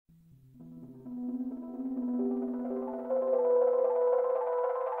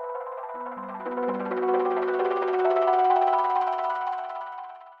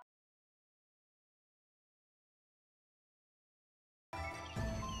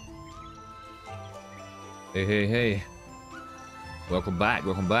Hey, hey, hey. Welcome back,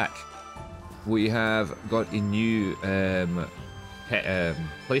 welcome back. We have got a new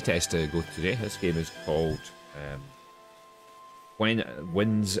playtest to go today. This game is called When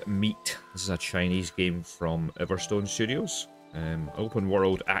Winds Meet. This is a Chinese game from Everstone Studios. Open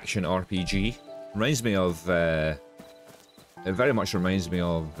world action RPG. Reminds me of, it very much reminds me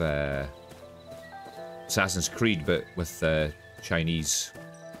of Assassin's Creed, but with Chinese,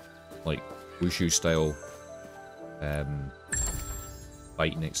 like, Wuxia style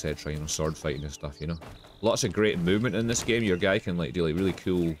fighting, etc. You know, sword fighting and stuff. You know, lots of great movement in this game. Your guy can like do like really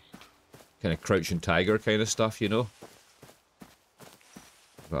cool, kind of crouching tiger kind of stuff. You know.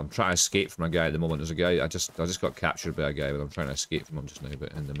 But I'm trying to escape from a guy at the moment. There's a guy I just got captured by a guy, but I'm trying to escape from him just now,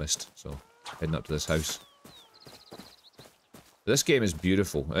 but in the mist. So heading up to this house. This game is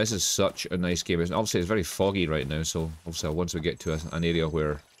beautiful. This is such a nice game. Obviously, it's very foggy right now. So obviously, once we get to an area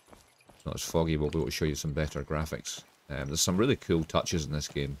where not as foggy, we'll be able to show you some better graphics. There's some really cool touches in this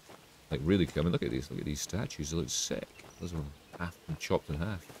game. Like, really cool. I mean, look at these statues. They look sick. Those are half and chopped in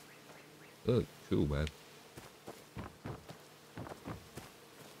half. They look cool, man.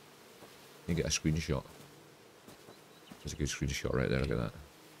 You get a screenshot. There's a good screenshot right there. Look at that.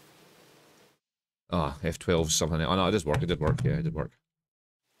 Ah, F12 something. Oh no, it did work. It did work. Yeah, it did work.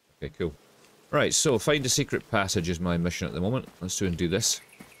 Okay, cool. Right, so find a secret passage is my mission at the moment. Let's do and do this.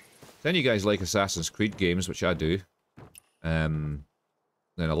 If any of you guys like Assassin's Creed games, which I do, then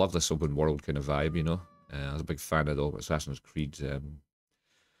I love this open world kind of vibe, you know. I was a big fan of the Assassin's Creed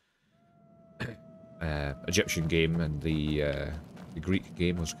Egyptian game, and the Greek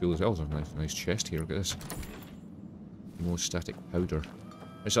game was cool as well. There's a nice chest here, look at this. Hemostatic powder.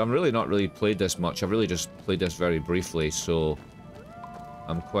 So I'm really not really played this much, I've really just played this very briefly, so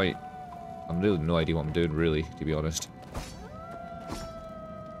I'm really no idea what I'm doing really, to be honest.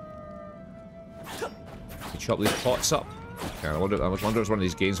 Chop these pots up. Okay, I wonder if it's one of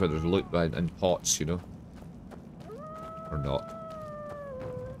these games where there's loot in pots, you know, or not.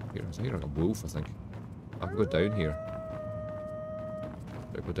 Here's like a wolf, I think. I can go down here.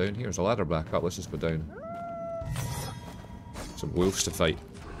 Go down here. There's a ladder back up. Let's just go down. Some wolves to fight.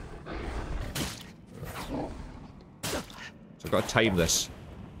 So I've got to time this.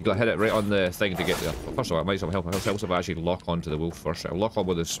 You got to hit it right on the thing to get there. Well, first of all, it might have help. It helps if I actually lock onto the wolf first. I'll lock on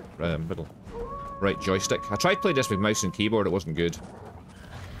with this middle. Right joystick. I tried playing this with mouse and keyboard, it wasn't good. So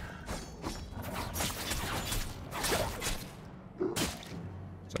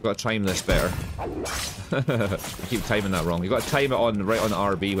I've got to time this better. I keep timing that wrong. You've got to time it on right on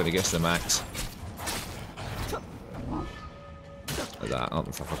RB when it gets to the max. Like that. Oh,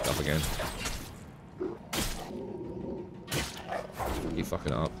 I fucked up again. Keep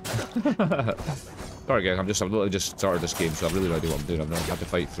fucking it up. Sorry guys, I've literally just started this game, so I really don't know what I'm doing. I've never had to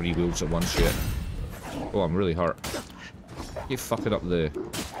fight 3 wolves at once yet. Oh, I'm really hurt. Keep fucking up the...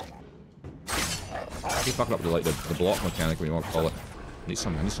 Keep fucking up the block mechanic, what you want to call it. I need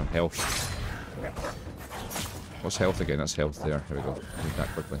some health. What's health again? That's health there. Here we go. Need that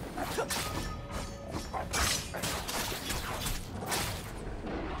quickly.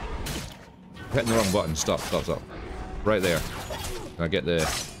 I'm hitting the wrong button. Stop. Right there. Can I get the...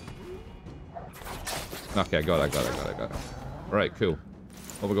 Okay, I got it. Right, cool.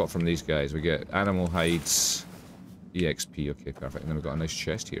 What we got from these guys? We get animal hides, EXP, okay, perfect. And then we've got a nice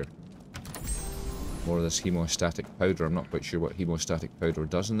chest here. More of this hemostatic powder. I'm not quite sure what hemostatic powder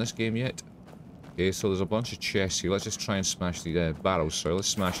does in this game yet. Okay, so there's a bunch of chests here. Let's just try and smash the barrels. So let's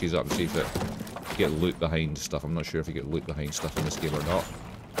smash these up and see if you get loot behind stuff. I'm not sure if you get loot behind stuff in this game or not.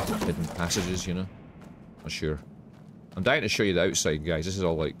 Hidden passages, you know? Not sure. I'm dying to show you the outside, guys. This is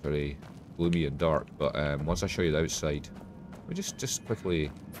all like very gloomy and dark, but once I show you the outside, we just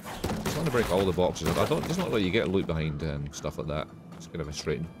quickly. Just want to break all the boxes. It doesn't look like you get loot behind stuff like that. It's kind of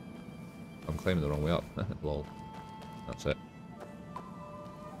frustrating. I'm climbing the wrong way up. Lol. That's it.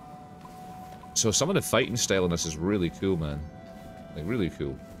 So some of the fighting style in this is really cool, man. Like really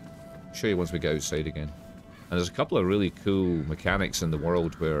cool. I'll show you once we get outside again. And there's a couple of really cool mechanics in the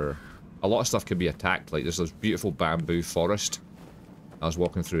world where a lot of stuff can be attacked. Like there's this beautiful bamboo forest I was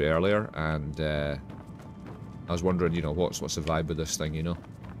walking through earlier, and I was wondering, you know, what's the vibe with this thing, you know?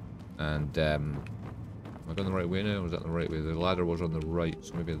 And am I going the right way now, or was that the right way? The ladder was on the right,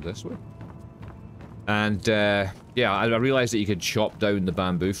 so maybe this way? And yeah, I realized that you could chop down the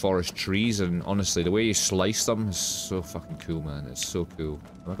bamboo forest trees, and honestly, the way you slice them is so fucking cool, man. It's so cool.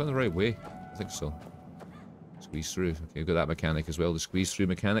 Am I going the right way? I think so. Squeeze through. Okay, we've got that mechanic as well, the squeeze through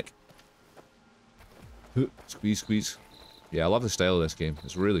mechanic. Squeeze. Yeah, I love the style of this game.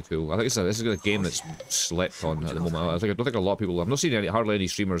 It's really cool. I think this is a game that's slept on at the moment. I don't think a lot of people... I've not seen hardly any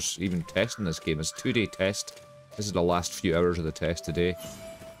streamers even testing this game. It's a 2-day test. This is the last few hours of the test today.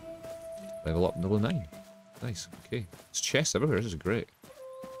 Level up, level 9. Nice, okay. It's chests everywhere, this is great.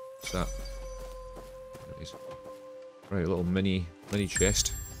 What's that? There it is. Right, a little mini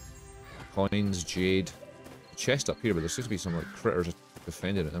chest. Coins, jade. Chest up here, but there seems to be some like critters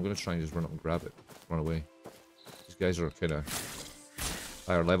defending it. I'm going to try and just run up and grab it. Run away. These guys are kind of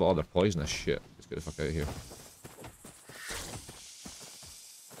higher level. Oh, they're poisonous shit. Let's get the fuck out of here.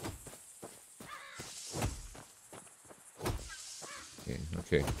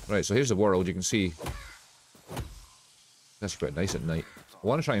 Okay. Right, so here's the world. You can see that's quite nice at night. I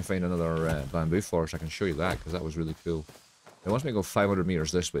want to try and find another bamboo forest. I can show you that because that was really cool. It wants me to go 500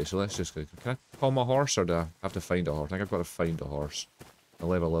 meters this way, so let's just go. Can I call my horse, or do I have to find a horse? I think I've got to find a horse.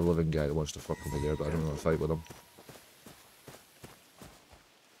 I'll have a living guy that wants to fuck with me there, but I don't want to fight with him.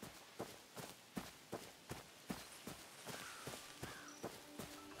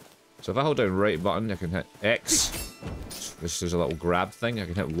 So if I hold down right button, I can hit X. This is a little grab thing. I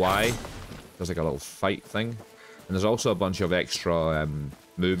can hit Y. There's like a little fight thing. And there's also a bunch of extra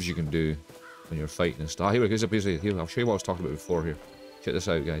moves you can do when you're fighting and stuff. Here, here's a piece of, here, I'll show you what I was talking about before here. Check this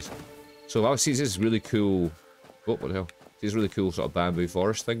out, guys. So I see this really cool... Oh, what the hell? See this really cool sort of bamboo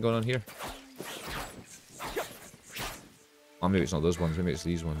forest thing going on here? Oh, maybe it's not those ones. Maybe it's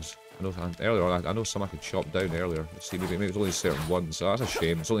these ones. I know earlier. I know some I could chop down earlier. Let's see, maybe it's only certain ones. So that's a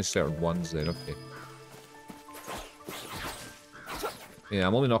shame. It's only certain ones then. Okay. Yeah,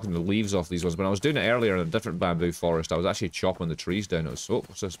 I'm only knocking the leaves off these ones. But I was doing it earlier in a different bamboo forest. I was actually chopping the trees down. It was, oh,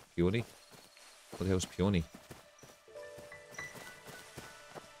 what's this? Peony? What the hell's peony?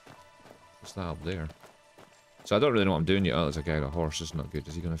 What's that up there? So I don't really know what I'm doing yet. Oh, there's a guy on a horse. This is not good.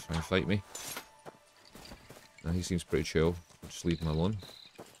 Is he going to try and fight me? No, he seems pretty chill. Just leave him alone.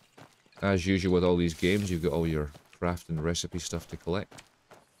 As usual with all these games, you've got all your craft and recipe stuff to collect.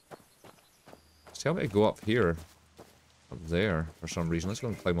 Tell me to go up here. Up there, for some reason. Let's go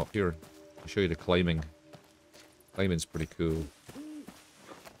and climb up here. I'll show you the climbing. Climbing's pretty cool.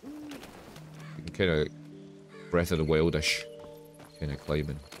 You can kind of Breath of the Wildish kind of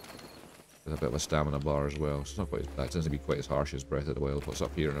climbing. With a bit of a stamina bar as well. So it's not quite as bad. It doesn't be quite as harsh as Breath of the Wild. What's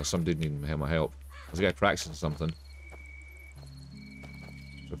up here? And there's some dude needing my help. There's a guy practicing something.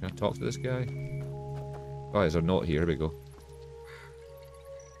 So can I talk to this guy? Oh, there's a note here. Here we go.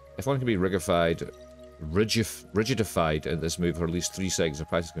 If one can be rigidified in this move for at least 3 seconds, the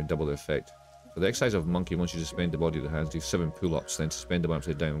practice can double the effect. For the exercise of monkey, once you suspend the body of the hands, do 7 pull-ups, then suspend them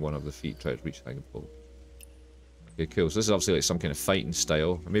upside down one of the feet, try to reach the hang and pull. Okay, cool. So this is obviously like some kind of fighting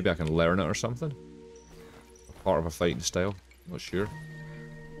style. Maybe I can learn it or something. A part of a fighting style. I'm not sure.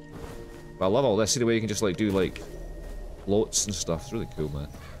 But I love all this. See the way you can just like do like floats and stuff. It's really cool, man.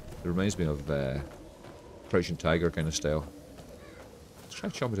 It reminds me of Crouching Tiger kind of style. Let's try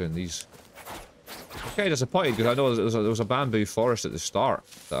chopping down these. Okay, disappointed because I know there was a bamboo forest at the start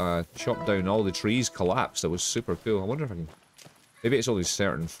that I chopped down. All the trees collapsed. That was super cool. I wonder if I can... Maybe it's only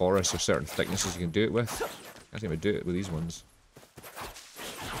certain forests or certain thicknesses you can do it with. I can't even do it with these ones.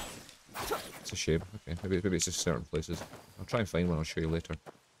 It's a shame. Okay, maybe it's just certain places. I'll try and find one. I'll show you later.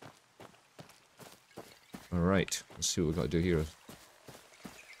 Alright, let's see what we've got to do here.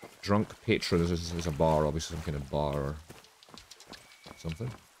 Drunk patron. This is a bar, obviously some kind of bar or something.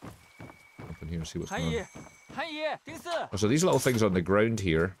 Up in here and see what's going on. Oh, so these little things on the ground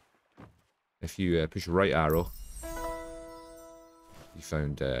here, if you push right arrow, you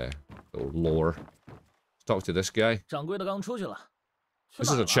found little lore. Let's talk to this guy. This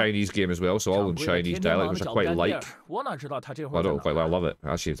is a Chinese game as well, so all in Chinese dialect, which I quite like. Well, I don't quite like, I love it.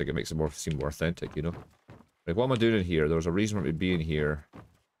 I actually think it makes it seem more authentic, you know? Right, what am I doing in here? There was a reason for me being here.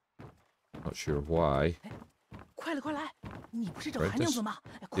 Not sure why. You've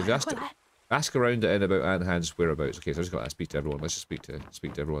ask around the inn about Anhan's whereabouts. Okay, so I just got to speak to everyone. Let's just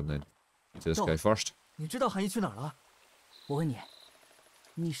speak to everyone then. To this guy first. I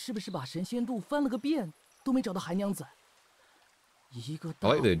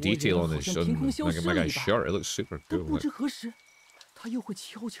like the detail on my guy's shirt. It looks super cool.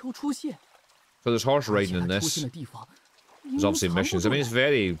 So there's horse riding in this. There's obviously missions. I mean, it's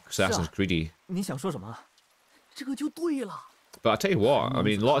very Assassin's Creedy. But I tell you what, I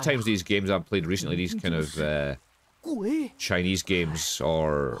mean, a lot of times these games I've played recently, these kind of Chinese games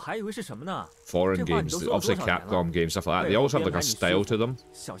or foreign games, obviously Capcom games, stuff like that, they always have like a style to them.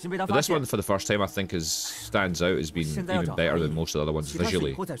 But this one, for the first time, I think stands out as being even better than most of the other ones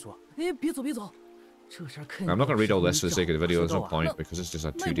visually. I'm not going to read all this for the sake of the video, there's no point, because it's just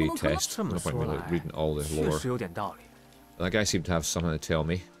a 2-day test. There's no point in me like, reading all the lore. That guy seemed to have something to tell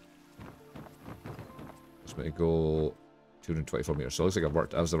me. Just going to go 224 meters. So it looks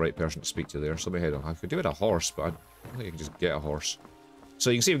like I was the right person to speak to there. Somebody had I could do it a horse, but I don't think I can just get a horse. So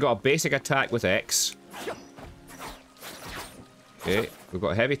you can see we've got a basic attack with X. Okay, we've got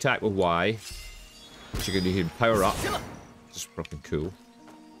a heavy attack with Y, which you can power up. Just fucking cool. Is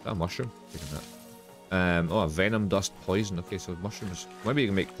that a mushroom? Taking that. Oh, a venom dust poison. Okay, so mushrooms. Maybe you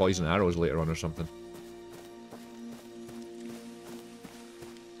can make poison arrows later on or something.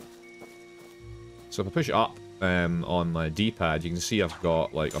 So if I push up on my D-pad, you can see I've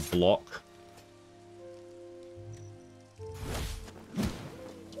got like a block.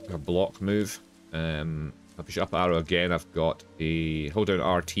 A block move. If I push up arrow again, I've got a hold down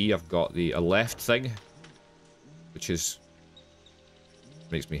RT. I've got a left thing, which is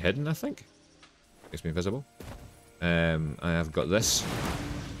makes me hidden. I think makes me invisible. I have got this.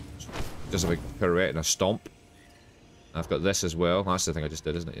 Does a big pirouette and a stomp. I've got this as well. That's the thing I just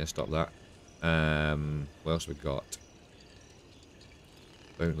did, isn't it? Yeah, stop that. What else we got?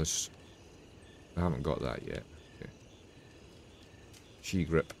 Boundless. I haven't got that yet. Okay.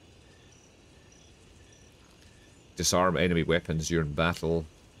 G-grip. Disarm enemy weapons during battle.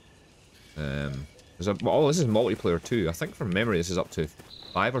 This is multiplayer too. I think from memory this is up to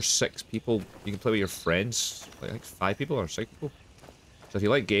 5 or 6 people. You can play with your friends. Like, I think 5 people or 6 people. So if you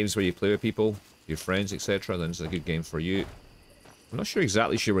like games where you play with people, your friends, etc., then it's a good game for you. I'm not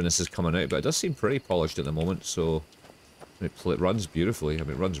exactly sure when this is coming out, but it does seem pretty polished at the moment, so it runs beautifully. I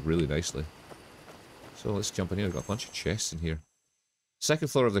mean, it runs really nicely. So let's jump in here. We've got a bunch of chests in here. Second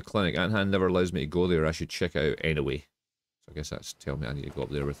floor of the clinic. Ant-Hand never allows me to go there. I should check it out anyway. So I guess that's telling me I need to go up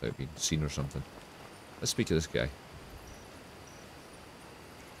there without being seen or something. Let's speak to this guy.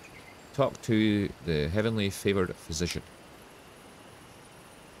 Talk to the heavenly favoured physician.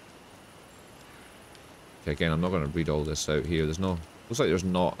 Okay, again, I'm not going to read all this out here. There's no... Looks like there's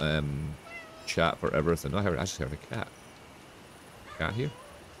not chat for everything. I just heard a cat. Cat here?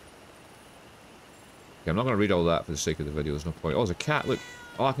 Okay, I'm not going to read all that for the sake of the video. There's no point. Oh, there's a cat. Look.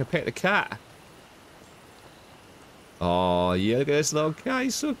 Oh, I can pet the cat. Oh, yeah, look at this little guy.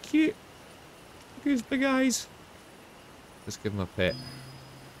 He's so cute. Look at his big eyes. Let's give him a pet.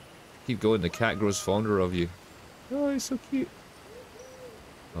 Keep going. The cat grows fonder of you. Oh, he's so cute.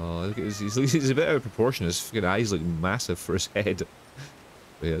 Oh, look at his, he's a bit out of proportion. His fucking eyes look massive for his head.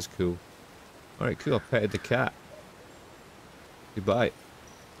 But yeah, that's cool. Alright, cool. I petted the cat. Goodbye.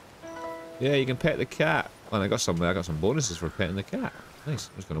 Yeah, you can pet the cat. And I got some bonuses for petting the cat. Nice.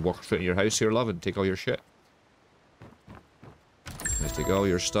 I'm just gonna walk straight in your house here, love, and take all your shit. Let's take all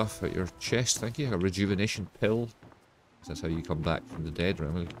your stuff out your chest, thank you. A rejuvenation pill. That's how you come back from the dead. Right,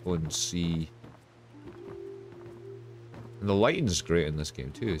 I'm gonna go and see. And the lighting's great in this game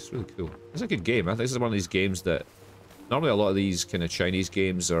too. It's really cool. It's a good game. I think this is one of these games that normally a lot of these kind of Chinese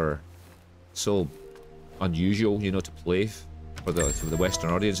games are so unusual, you know, to play for the Western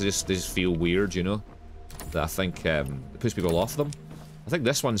audience. They just feel weird, you know. That I think it puts people off them. I think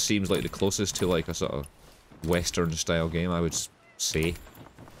this one seems like the closest to like a sort of Western style game, I would say.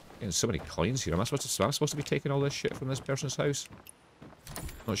 Getting so many coins here. Am I supposed to be taking all this shit from this person's house?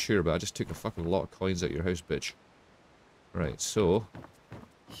 Not sure, but I just took a fucking lot of coins out of your house, bitch. Right, so.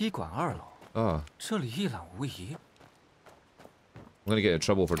 Ah. I'm gonna get in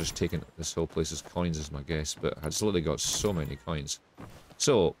trouble for just taking this whole place as coins as my guess, but I just literally got so many coins.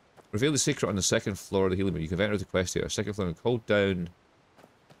 So, reveal the secret on the second floor of the healing room. You can enter the quest here. Second floor and hold down.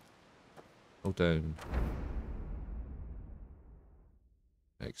 Hold down.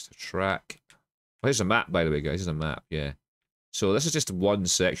 X to track. Oh, here's a map, by the way, guys. Here's a map, yeah. So this is just one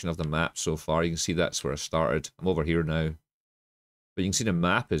section of the map so far. You can see that's where I started. I'm over here now. But you can see the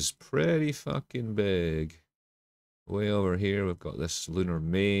map is pretty fucking big. Way over here, we've got this lunar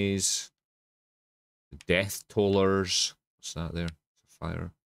maze. The death tollers. What's that there? It's a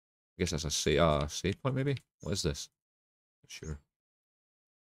fire. I guess that's a save point, maybe? What is this? Not sure.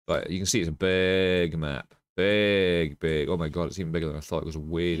 But you can see it's a big map. Big. Oh my god, it's even bigger than I thought. It goes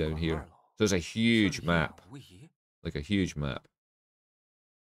way down here. So it's a huge map. Like a huge map.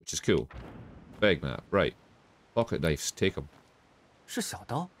 Which is cool. Big map. Right. Pocket knives. Take them. A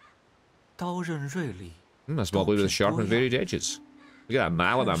small blade with sharp and varied edges. Look at that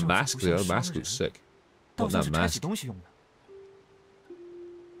mallet, that mask there. That mask looks sick. What that mask?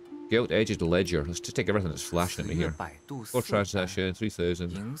 Gilt-edged ledger. Let's just take everything that's flashing at me here. 4 transaction, 3,000.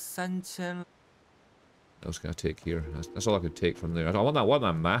 What else can I take here? That's all I could take from there. I want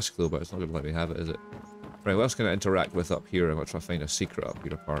that mask though, but it's not going to let me have it, is it? Right, what else can I interact with up here? I'm going to try to find a secret up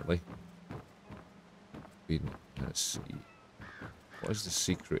here, apparently. Let's see. What is the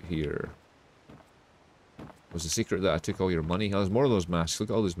secret here? Was the secret that I took all your money? Oh, there's more of those masks. Look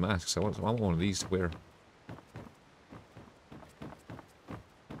at all those masks. I want one of these to wear.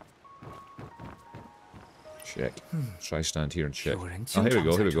 Check. Try stand here and check. Oh, here we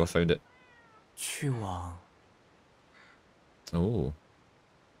go. Here we go. I found it. Oh.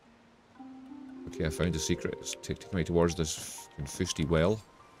 Okay, I found the secret. It's taking me towards this Fusty well.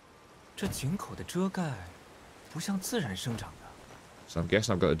 So I'm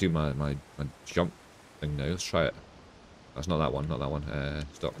guessing I've got to do my jump thing now. Let's try it. That's not that one. Not that one.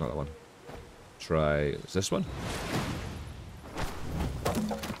 Stop. Not that one. Try. Is this one? Is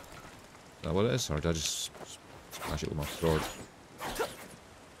that what it is? Or did I just smash it with my sword?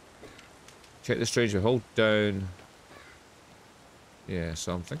 Check the strange. Hold down. Yeah,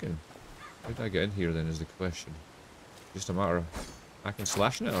 so I'm thinking, how did I get in here then is the question. Just a matter of hacking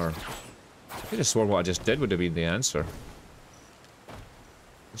slashing it, or I could have sworn what I just did would have been the answer.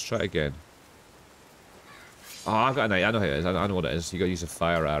 Let's try it again. Oh, I've got an idea. I know how it is. I know what it is. You got to use the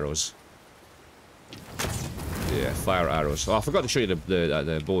fire arrows. Yeah, fire arrows. Oh, I forgot to show you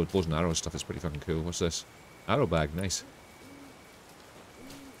the bows and arrows stuff. It's pretty fucking cool. What's this? Arrow bag. Nice.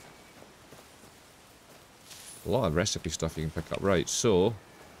 A lot of recipe stuff you can pick up. Right, so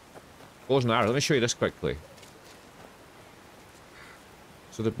bows and arrows. Let me show you this quickly.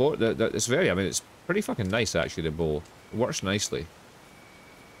 So the bow, it's very, I mean, it's pretty fucking nice actually. The bow, it works nicely.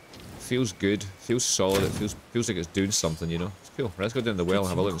 Feels good. Feels solid. It feels like it's doing something. You know, it's cool. Right, let's go down the well and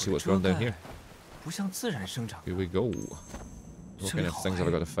have a look and see what's going down here. Here we go. What kind of things have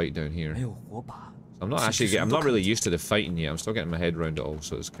I got to fight down here? I'm not actually. I'm not really used to the fighting yet. I'm still getting my head around it all,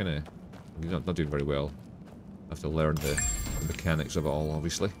 so it's kind of not doing very well. I have to learn the mechanics of it all,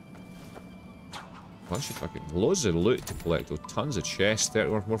 obviously. Bunch of fucking loads of loot to collect, though. Tons of chests,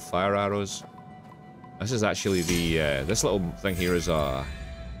 30 more fire arrows. This is actually the this little thing here is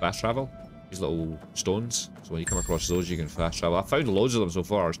fast travel. These little stones. So when you come across those, you can fast travel. I've found loads of them so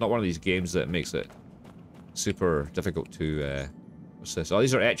far. It's not one of these games that makes it super difficult to. What's this? Oh,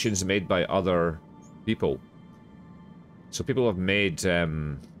 these are etchings made by other people. So people have made.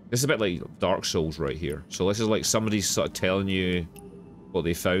 This is a bit like Dark Souls right here. So this is like somebody's sort of telling you what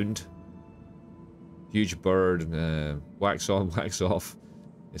they found. Huge bird, wax on, wax off.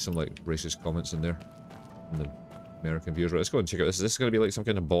 There's some like racist comments in there. From the American viewers. Right, let's go and check out this. Is this going to be like some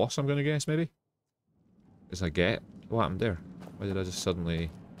kind of boss, I'm going to guess, maybe? Is I get? What happened there? Why did I just suddenly...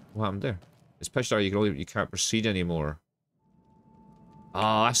 What happened there? It's pitch dark, you can't proceed anymore.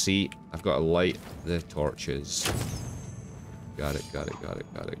 Ah, I see. I've got to light the torches. Got it. Got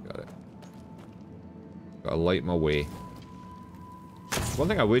to light my way. One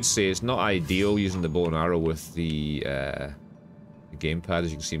thing I would say, it's not ideal using the bow and arrow with the gamepad,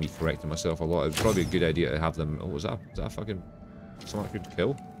 as you can see me correcting myself a lot. It'd probably be a good idea to have them... Oh, was that a fucking... someone I could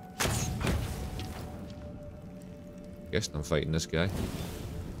kill? Guessing I'm fighting this guy.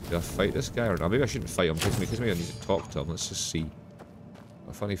 Do I fight this guy or not? Maybe I shouldn't fight him, because maybe I need to talk to him. Let's just see.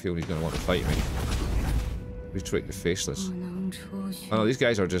 A funny feeling he's going to want to fight me. Retreat the faceless. Oh no, these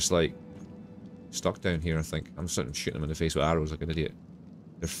guys are just like stuck down here, I think. I'm starting to shoot them in the face with arrows like an idiot.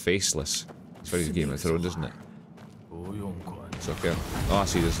 They're faceless. It's very Game of Thrones, isn't it? It's okay. Oh, I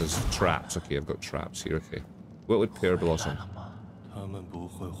see, this is traps. Okay, I've got traps here, okay. What would Pear Blossom?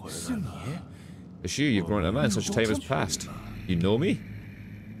 It's you, you've grown to a man, such time has passed. You know me?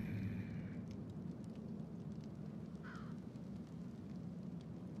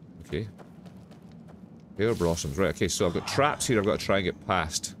 Okay. Pear Blossoms, right, okay, so I've got traps here I've got to try and get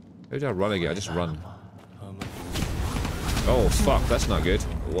past. How do I run again? I just run. Oh, fuck, that's not good.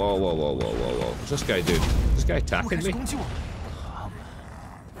 Whoa. What's this guy doing? Is this guy attacking me?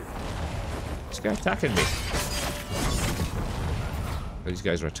 This guy attacking me? Oh, these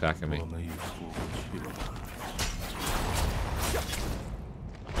guys are attacking me.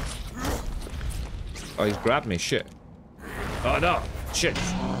 Oh, he's grabbed me, shit. Oh no, shit.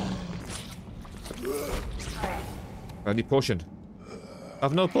 I need potion. I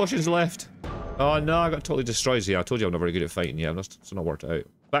have no potions left. Oh no, I got totally destroyed here. I told you I'm not very good at fighting. Yeah, it's not worked out.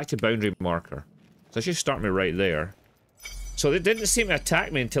 Back to boundary marker. So I should start me right there. So they didn't seem to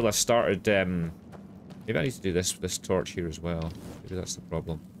attack me until I started. Maybe I need to do this torch here as well. Maybe that's the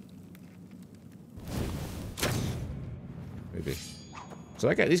problem. Maybe.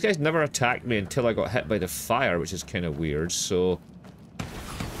 So these guys never attacked me until I got hit by the fire, which is kind of weird. So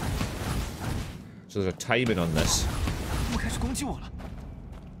there's a timing on this.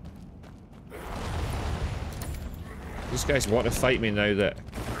 These guys want to fight me now that...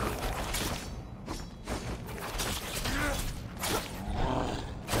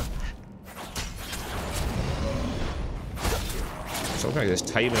 So I'm going to get this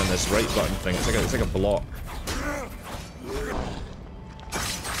timing on this right button thing. It's like a block.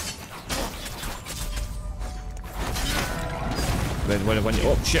 Then when you...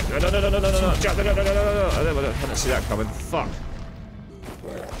 Oh, shit! No, no, no, no, no, no, no, no, no, no, no, no, no, no, I didn't see that coming. Fuck.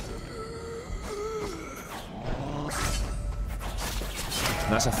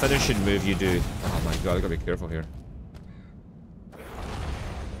 And that's a finishing move you do. Oh my god, I gotta be careful here.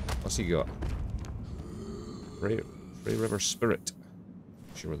 What's he got? Free River Spirit.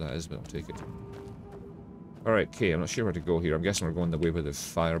 Not sure what that is, but I'll take it. Alright, okay, I'm not sure where to go here. I'm guessing we're going the way where the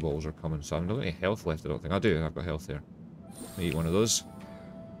fireballs are coming, so I haven't got any health left, I don't think. I do, I've got health there. I'll eat one of those.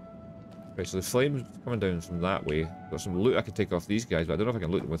 Right, so the flame's coming down from that way. Got some loot I can take off these guys, but I don't know if I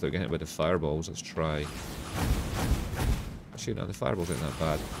can loot them without getting hit by the fireballs. Let's try. Actually, no, the fireballs aren't that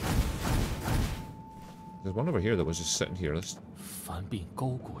bad. There's one over here that was just sitting here. Let's... What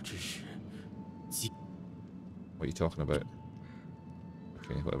are you talking about?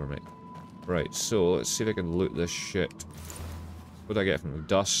 Okay, whatever, mate. Right, so let's see if I can loot this shit. What did I get from it?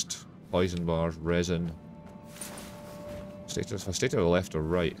 Dust, poison bars, resin. If I stay to the left or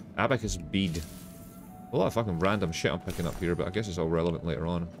right. Abacus bead. A lot of fucking random shit I'm picking up here, but I guess it's all relevant later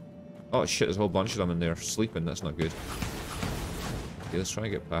on. Oh shit, there's a whole bunch of them in there sleeping. That's not good. Okay, let's try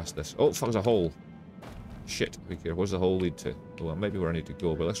and get past this. Oh, fuck, there's a hole. Shit, be careful. What does the hole lead to? Well, maybe where I need to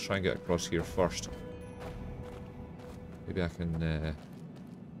go, but let's try and get across here first. Maybe I can,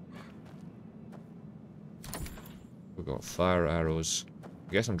 we've got fire arrows.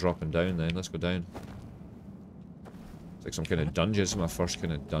 I guess I'm dropping down then. Let's go down. It's like some kind of dungeon. This is my first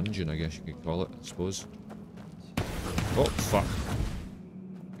kind of dungeon, I guess you could call it, I suppose. Oh, fuck.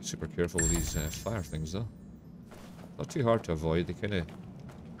 Be super careful with these fire things, though. Not too hard to avoid. They kind of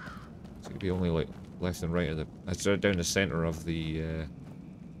seem to be only like left and right of the... It's down the centre of the...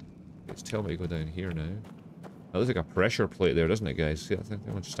 It's telling me to go down here now. That looks like a pressure plate there, doesn't it, guys? See, I think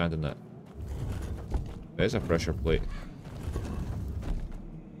I want to stand in that. There's a pressure plate.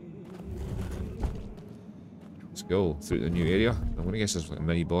 Let's go through the new area. I'm gonna guess there's like a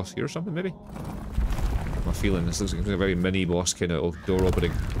mini boss here or something, maybe? My feeling, this looks like a very mini boss kind of door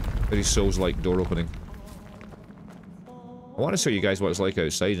opening. Very Souls-like door opening. I want to show you guys what it's like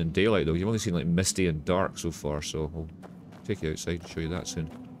outside in daylight though. You've only seen like misty and dark so far, so I'll take you outside and show you that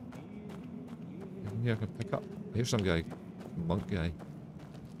soon. Yeah, I can pick up. Here's some guy. Monk guy.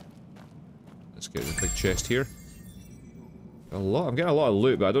 Let's get the big chest here. I'm getting a lot of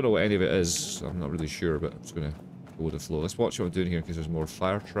loot, but I don't know what any of it is. I'm not really sure, but I'm just gonna go with the flow. Let's watch what I'm doing here because there's more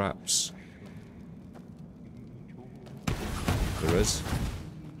fire traps. There is.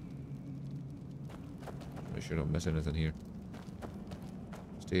 Make sure I don't miss anything here.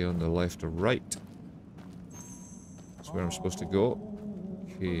 Stay on the left or right. That's where I'm supposed to go.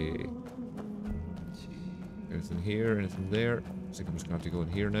 Okay. Anything here? Anything there? I think I'm just gonna have to go in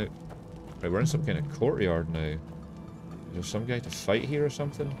here now. Right, we're in some kind of courtyard now. Is there some guy to fight here or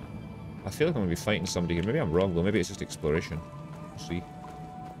something? I feel like I'm gonna be fighting somebody here. Maybe I'm wrong though. Maybe it's just exploration. We'll see.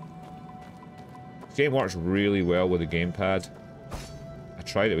 This game works really well with the gamepad. I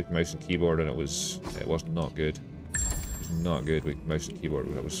tried it with mouse and keyboard and it was not good. It was not good with mouse and keyboard.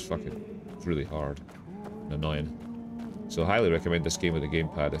 It was really hard and annoying. So I highly recommend this game with the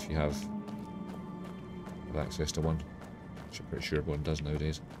gamepad if you have access to one, which I'm pretty sure everyone does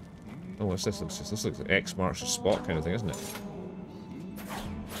nowadays. Oh, what's this? This looks like X marks the spot kind of thing, isn't it?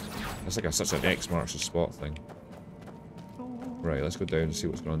 That's like such an X marks the spot thing. Right, let's go down and see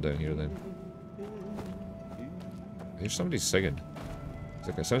what's going on down here then. Here's somebody singing.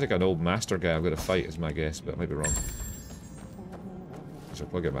 It sounds like an old master guy I've got to fight is my guess, but I might be wrong. I should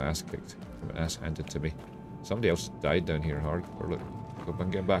probably get my ass kicked. My ass handed to me. Somebody else died down here hardcore. Look, I can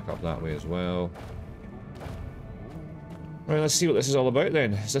get back up that way as well. Right, let's see what this is all about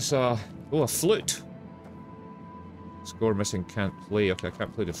then. Is this a... Oh, a flute! Score missing, can't play. Okay, I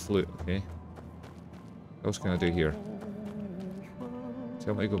can't play the flute, okay. What else can I do here?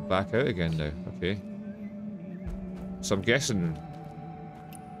 Tell me to go back out again now, okay. So I'm guessing...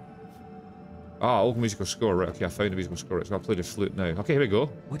 Ah, old musical score, right, okay, I found the musical score, right, so I'll play the flute now. Okay, here we go.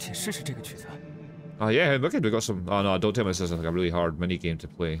 Oh yeah, look at we got some... Oh no, don't tell me this is like a really hard mini-game to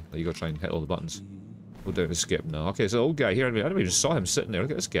play. Like, you gotta try and hit all the buttons. Go down to skip now. Okay, so the old guy here, I never even saw him sitting there. Look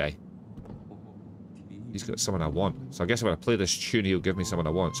at this guy. He's got someone I want. So I guess if I play this tune, he'll give me someone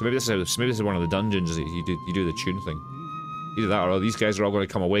I want. So maybe this is one of the dungeons that you do the tune thing. Either that or these guys are all going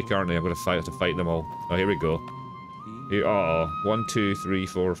to come awake, aren't they? I'm going to have to fight them all. Oh, here we go. Here, uh-oh. 1, 2, 3,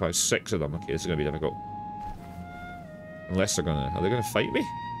 4, 5, 6 of them. Okay, this is going to be difficult. Unless they're going to... Are they going to fight me?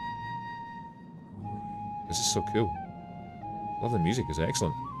 This is so cool. Love the music, it's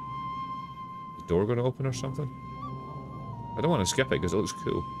excellent. Is the door going to open or something? I don't want to skip it because it looks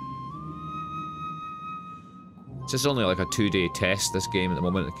cool. This is only like a 2-day test, this game at the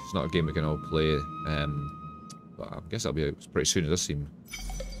moment. It's not a game we can all play But I guess that'll be out pretty soon. It does seem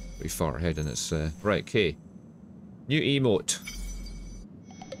pretty far ahead in its... Right, okay. New emote.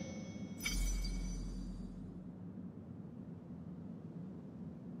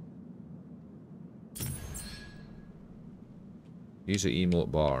 Use the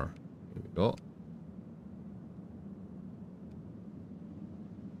emote bar. Here we go.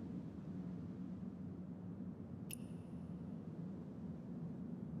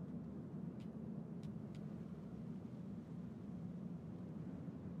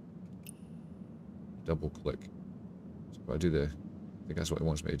 Double click. So if I do the... I think that's what he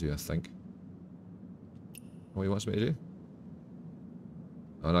wants me to do, I think. What he wants me to do?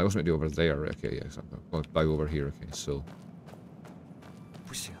 Oh no, he wants me to do over there. Okay, yeah. So I'm going to bow over here. Okay, so...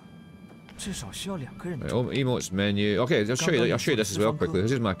 Right, emotes menu. Okay, I'll show you this as well quickly.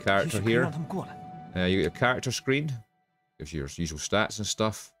 This is my character here. You get your character screen. Gives you your usual stats and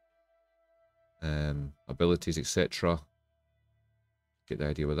stuff. Abilities, etc. Get the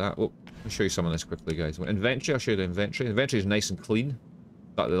idea with that. Oh, let me show you some of this quickly, guys. Inventory, I'll show you the inventory. Inventory is nice and clean.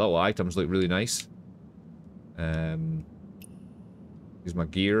 But the little items look really nice. Here's my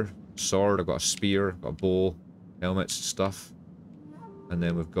gear. Sword, I've got a spear, I've got a bow, helmets, stuff. And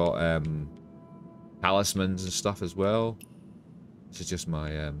then we've got talismans and stuff as well. This is just my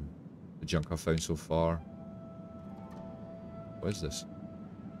the junk I've found so far. What is this?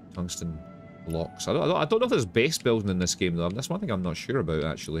 Tungsten blocks. I don't know if there's base building in this game though. That's one thing I'm not sure about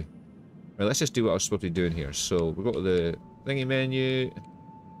actually. Right, let's just do what I was supposed to be doing here. So we go to the thingy menu.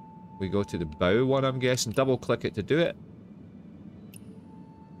 We go to the bow one, I'm guessing. Double click it to do it.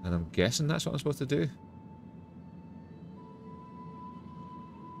 And I'm guessing that's what I'm supposed to do.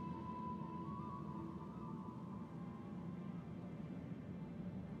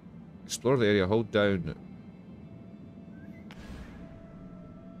 Explore the area, hold down.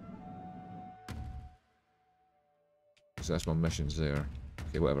 So that's my missions there.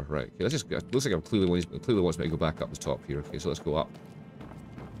 Okay, whatever, right. Okay, let's just looks like I'm clearly wants me to go back up the top here. Okay, so let's go up.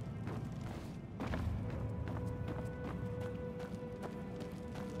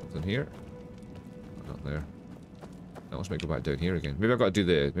 Something here. Not there. That wants me to go back down here again. Maybe I've got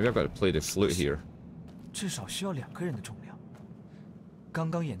to play the flute here. This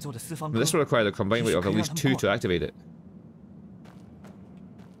will require the combined weight of at least 2 to activate it.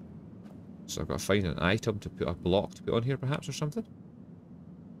 So I've got to find an item to put a block to put on here perhaps or something.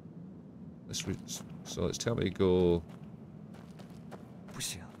 So let's tell me to go... I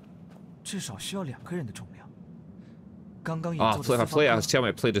was telling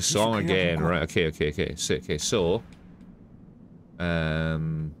me to play the song again. Right, okay. So...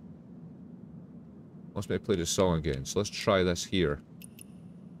 wants me to play the song again. So let's try this here.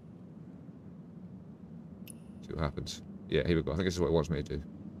 See what happens. Yeah, here we go. I think this is what it wants me to do.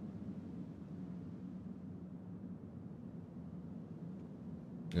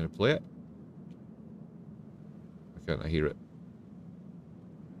 You gonna play it? Why can't I hear it?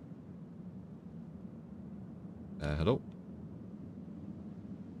 Hello?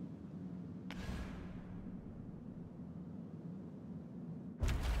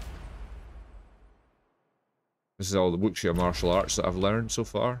 This is all the Wuxia martial arts that I've learned so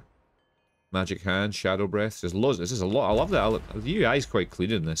far. Magic hand, shadow breath. There's loads. This is a lot. I love that. The UI is quite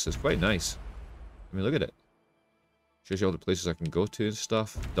clean in this. It's quite nice. I mean, look at it. Shows you all the places I can go to and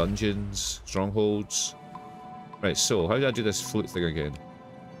stuff. Dungeons, strongholds. Right, so how do I do this flute thing again?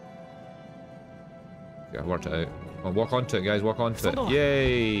 Okay, I worked it out. Come on, walk onto it, guys. Walk onto it.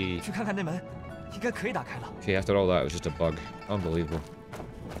 Yay! Okay, after all that, it was just a bug. Unbelievable.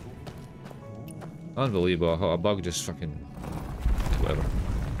 Unbelievable. A bug just fucking... whatever.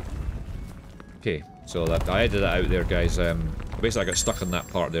 Okay, so that I edited that out there, guys. Basically, I got stuck in that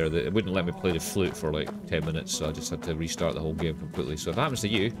part there. It wouldn't let me play the flute for like 10 minutes, so I just had to restart the whole game completely. So if that happens to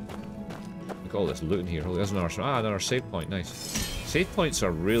you, look at all this loot in here. Oh, there's another save point. Nice. Save points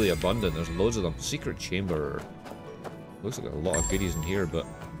are really abundant. There's loads of them. Secret chamber. Looks like a lot of goodies in here, but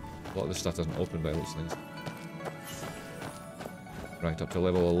a lot of this stuff doesn't open by these things. Right, up to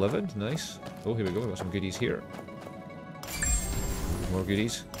level 11. Nice. Oh, here we go. We've got some goodies here. More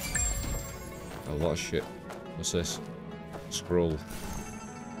goodies. A lot of shit. What's this? Scroll.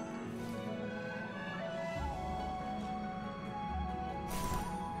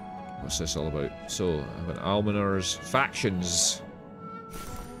 What's this all about? So, I've got almoners. Factions.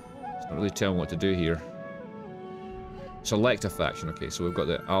 It's not really telling what to do here. Select a faction. Okay, so we've got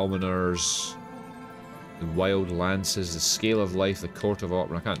the almoners, the wild lances, the scale of life, the court of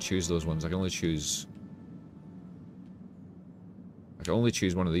opera. I can't choose those ones. I can only choose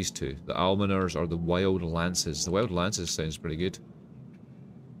one of these two. The almoners or the wild lances. The wild lances sounds pretty good.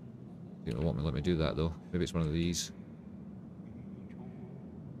 They don't want me to let me do that though. Maybe it's one of these.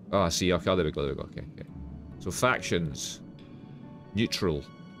 Oh, I see. Okay, there we go. There we go. Okay, okay. So factions. Neutral.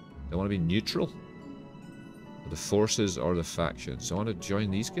 They want to be neutral? The forces or the factions. So I want to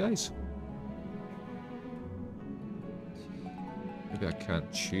join these guys? Maybe I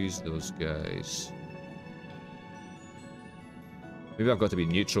can't choose those guys. Maybe I've got to be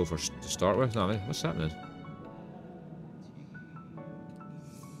neutral to start with? No, what's happening?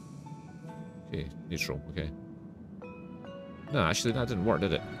 Okay, neutral, okay. No, actually that didn't work,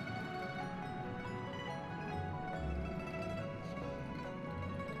 did it?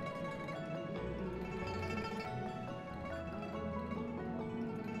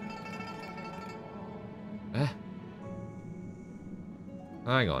 Eh?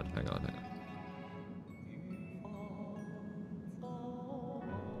 Hang on, hang on, hang on.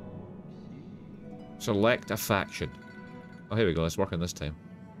 Select a faction. Oh, here we go, it's working this time.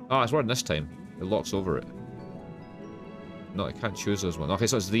 Oh, it's working this time. It locks over it. No, I can't choose those ones. Okay,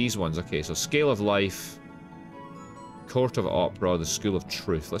 so it's these ones. Okay, so Scale of Life, Court of Opera, the School of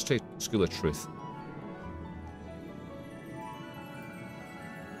Truth. Let's try School of Truth.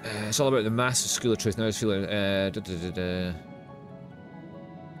 It's all about the massive School of Truth. Now it's feeling...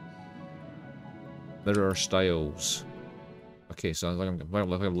 Mirror styles. Okay, so I'm going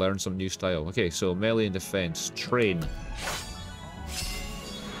to learn some new style. Okay, so melee and defense. Train.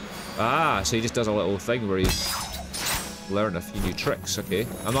 Ah, so he just does a little thing where he's learned a few new tricks. Okay,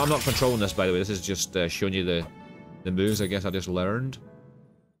 I'm not controlling this, by the way. This is just showing you the moves I guess I just learned.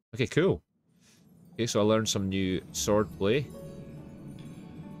 Okay, cool. Okay, so I learned some new sword play.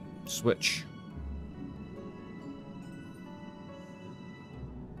 Switch.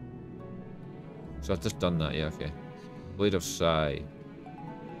 So I've just done that, yeah, okay. Blade of Sai.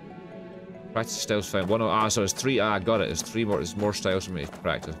 Practice styles found. So there's three. Ah, got it. There's three more. There's more styles for me to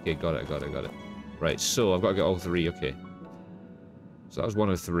practice. Okay, got it, got it, got it. Right, so I've got to get all three. Okay. So that was one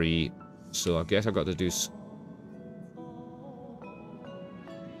of three. So I guess I've got to do.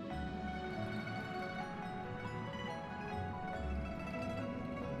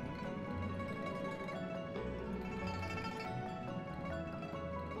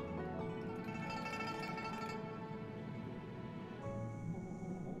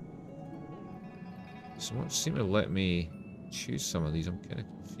 Someone seem to let me choose some of these. I'm kind of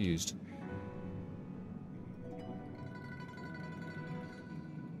confused.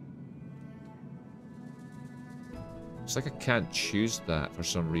 It's like I can't choose that for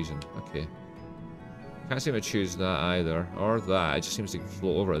some reason. Okay. Can't seem to choose that either. Or that. It just seems to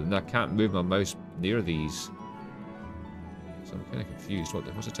float over it. And I can't move my mouse near these. So I'm kind of confused.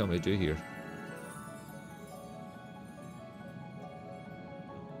 What's it telling me to do here?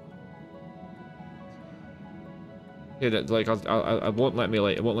 Yeah, like I won't let me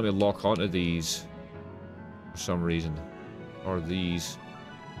it won't let me lock onto these for some reason, or these.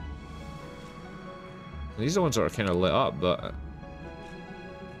 These are the ones that are kind of lit up, but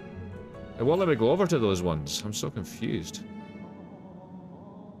it won't let me go over to those ones. I'm so confused.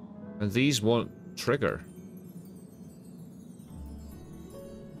 And these won't trigger.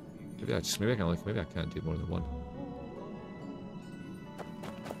 Maybe I can't do more than one.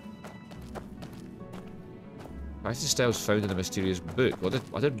 Practice styles found in a mysterious book. Well,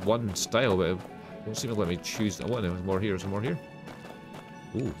 I did one style, but it won't seem to let me choose. I want there's more here. Is there more here?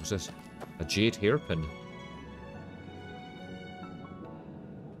 Ooh, what's this? A jade hairpin.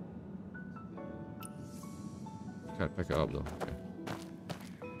 Can't pick it up though. Okay.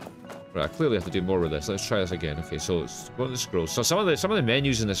 Right, I clearly have to do more with this. Let's try this again. Okay, so let's go to the scrolls. So some of the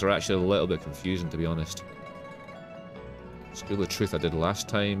menus in this are actually a little bit confusing, to be honest. School of Truth I did last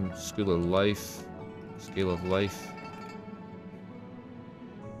time. School of Life. Scale of Life.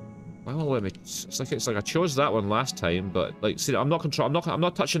 Why won't it let me? It's like I chose that one last time, but like, see, I'm not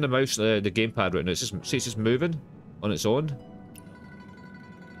touching the mouse, the gamepad right now. It's just moving on its own.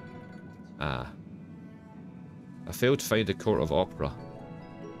 Ah. I failed to find the Court of Opera.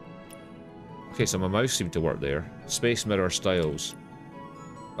 Okay, so my mouse seemed to work there. Space mirror styles.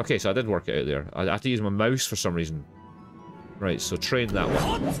 Okay, so I did work it out there. I have to use my mouse for some reason. Right, so train that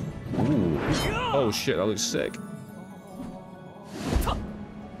one. Ooh. Oh shit, that looks sick.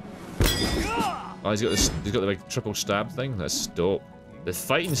 Oh, he's got the like triple stab thing. That's dope. The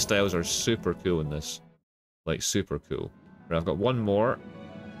fighting styles are super cool in this. Like super cool. Right, I've got one more.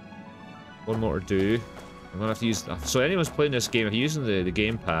 One more to do. I'm gonna have to use. So anyone's playing this game, if you're using the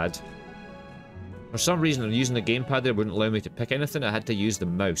gamepad, for some reason I'm using the gamepad there wouldn't allow me to pick anything. I had to use the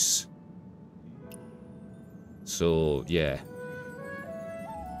mouse. So yeah.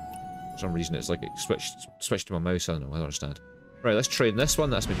 For some reason it's like it switched to my mouse. I don't know. I don't understand. Right, let's trade this one.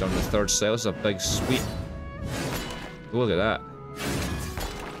 That's been done in the third cell. This is a big sweep. Look at that.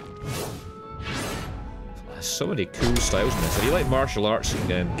 So many cool styles in this. If you like martial arts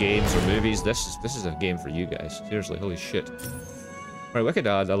games or movies, this is a game for you guys. Seriously, holy shit. Right, wicked.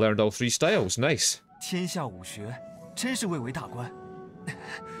 I learned all 3 styles. Nice. 天下武学真是蔚为大观。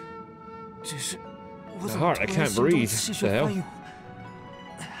只是我怎么突然心中气血翻涌，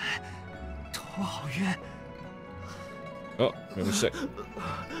头好晕。Oh, really sick.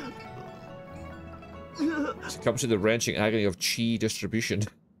 Succumbs to the wrenching agony of chi distribution.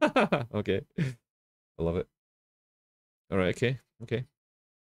 Okay. I love it. Alright, okay.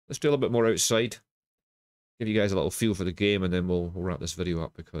 Let's do a little bit more outside. Give you guys a little feel for the game, and then we'll wrap this video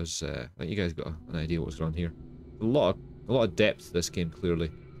up, because I think you guys got an idea what's going on here. A lot of depth to this game, clearly.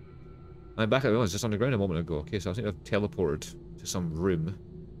 I'm back at I was just on the ground a moment ago. Okay, so I think I've teleported to some room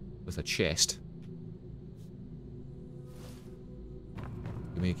with a chest.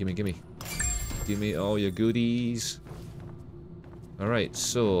 Gimme. Give me all your goodies. Alright,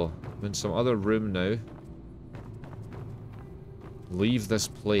 so I'm in some other room now. Leave this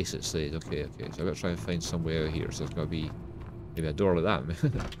place, it says. Okay, so I've got to try and find some way out here. So there's got to be maybe a door like that.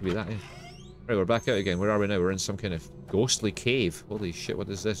 Maybe that, yeah. Right, we're back out again. Where are we now? We're in some kind of ghostly cave. Holy shit, what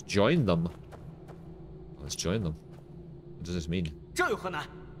is this? Join them. Let's join them. What does this mean?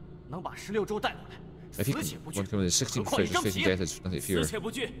 If you can, one come with the 16 figures facing death is nothing to fear.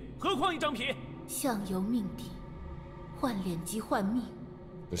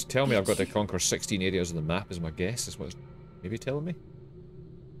 Just tell me I've got to conquer 16 areas of the map is my guess. Is what it's maybe telling me.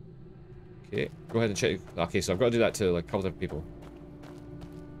 Okay, go ahead and check. Okay, so I've got to do that to like a couple of people.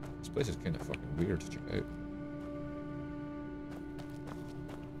 This place is kind of fucking weird to check out.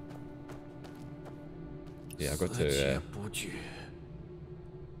 Yeah, I've got to.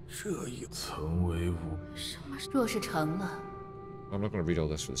 I'm not going to read all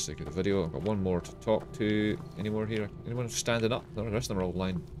this for the sake of the video. I've got one more to talk to. Any more here? Anyone standing up? The rest of them are all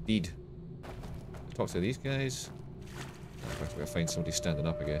lying dead. Talk to these guys. I've got to find somebody standing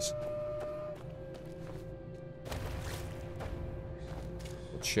up, I guess.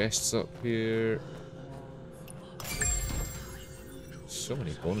 Chests up here. So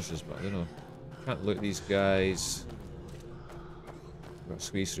many bonuses, but I don't know. Can't loot these guys. Got to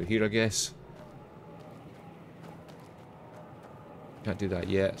squeeze through here, I guess. Can't do that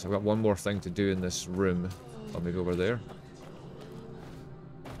yet, so I've got one more thing to do in this room. Or maybe over there.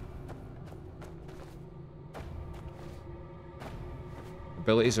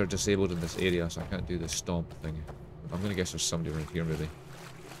 Abilities are disabled in this area, so I can't do the stomp thing. I'm gonna guess there's somebody around here, maybe.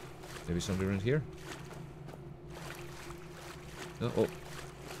 Maybe somebody around here? No, oh.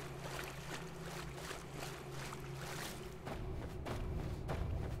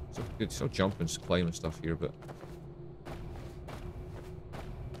 So good, still jump and climb and stuff here, but...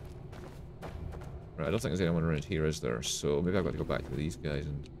 Right, I don't think there's anyone around here, is there? So maybe I've got to go back to these guys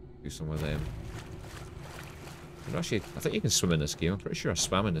and do some of them. And actually, I think you can swim in this game. I'm pretty sure I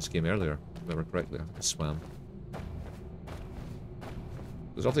swam in this game earlier, if I remember correctly. I think I swam.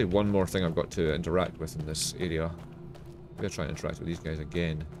 There's obviously one more thing I've got to interact with in this area. Maybe I'll try and interact with these guys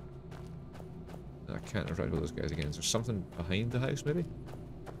again. No, I can't interact with those guys again. Is there something behind the house, maybe?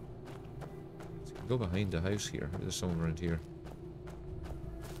 So you can go behind the house here. Maybe there's someone around here.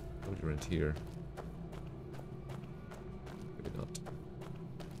 Nobody around here. Maybe not.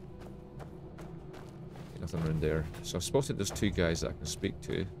 Nothing around there. So I've spotted there's 2 guys that I can speak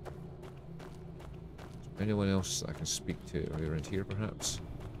to. Is there anyone else that I can speak to? Are they around here, perhaps?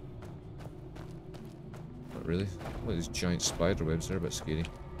 Not really. Look at these giant spider webs, they're a bit scary.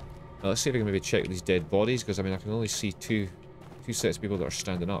 Now let's see if I can maybe check these dead bodies, because I mean I can only see two sets of people that are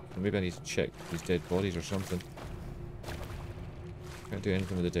standing up. And maybe I need to check these dead bodies or something. Can't do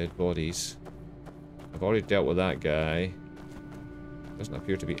anything with the dead bodies. I've already dealt with that guy. Doesn't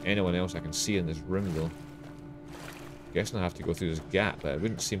appear to be anyone else I can see in this room though. Guessing I have to go through this gap, but it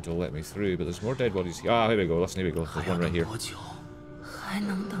wouldn't seem to let me through. But there's more dead bodies here. Ah, here we go. Listen, here we go. There's one right here.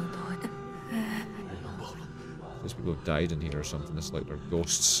 These people have died in here or something. It's like they're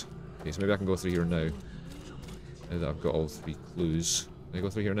ghosts. Okay, so maybe I can go through here now. Now that I've got all 3 clues. Can I go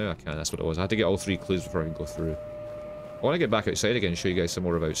through here now? I can. That's what it was. I had to get all 3 clues before I could go through. I want to get back outside again and show you guys some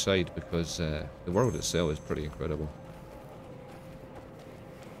more of outside, because the world itself is pretty incredible.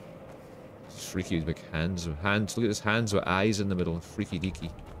 Freaky with big hands. Look at this, hands with eyes in the middle. Freaky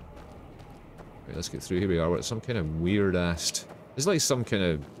deaky. Right, let's get through. Here we are. We're at some kind of weird ass. It's like some kind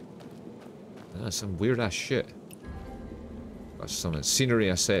of. Some weird ass shit. That's some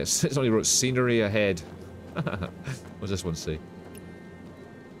scenery I said. It's only wrote scenery ahead. What does this one say?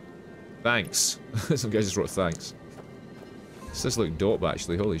 Thanks. Some guys just wrote thanks. Does this look dope,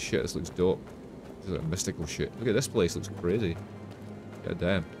 actually? Holy shit, this looks dope. This is like mystical shit. Look at this place, looks crazy. God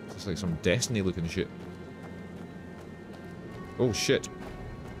damn. It's like some Destiny looking shit. Oh shit.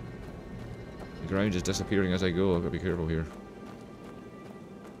 The ground is disappearing as I go. I've got to be careful here.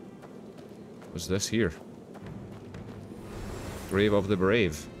 What's this here? Grave of the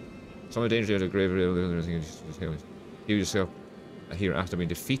Brave. Some of the danger out of grave. Heal yourself here after being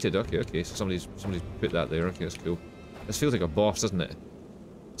defeated. Okay, okay. So somebody's put that there. Okay, that's cool. This feels like a boss, doesn't it?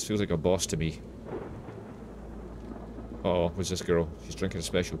 This feels like a boss to me. Uh oh, who's this girl? She's drinking a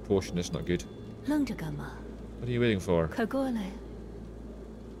special potion. It's not good. What are you waiting for?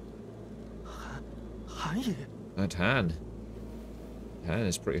 That Han. Han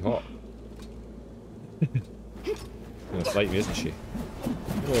is pretty hot. She's gonna fight me, isn't she?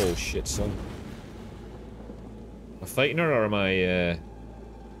 Oh shit, son. Am I fighting her or am I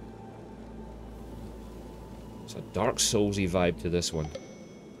It's a Dark Soulsy vibe to this one.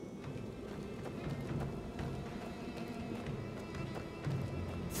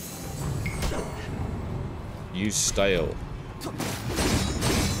 Use style.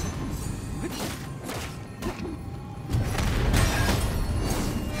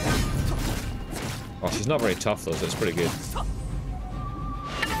 Oh, she's not very tough though, so it's pretty good.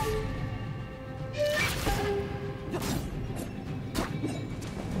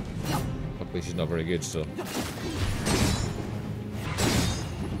 Luckily she's not very good, so...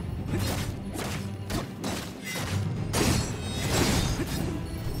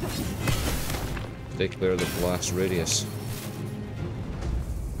 Stay clear of the blast radius.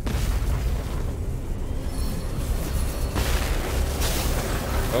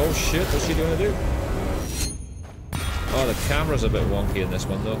 Oh shit, what's she gonna do? Oh, the camera's a bit wonky in this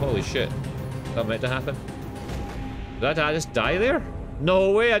one though, holy shit. That meant to happen? Did I just die there?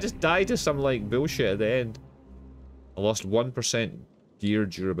 No way, I just died to some like bullshit at the end. I lost 1% gear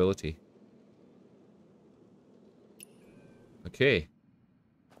durability. Okay.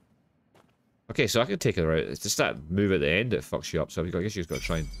 Okay, so I can take her out. It's just that move at the end that fucks you up, so I guess you just gotta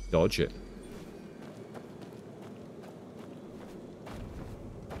try and dodge it.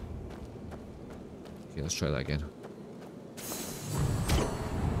 Okay, let's try that again.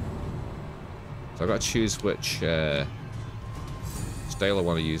 So I've got to choose which style I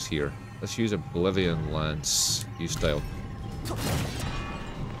want to use here. Let's use Oblivion Lance. Use style.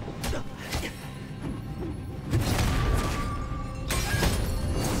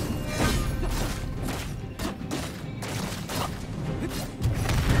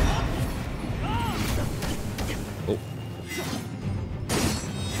 Oh.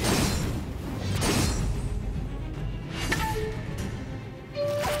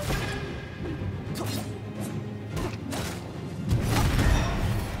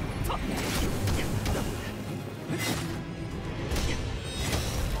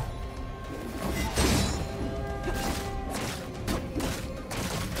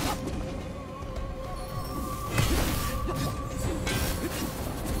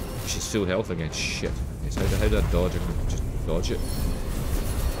 Full health again. Shit. Okay, so how do I dodge? I can just dodge it.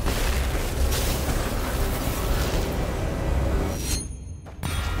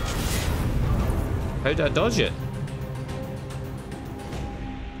 How do I dodge it?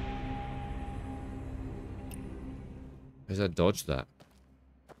 How do I dodge that?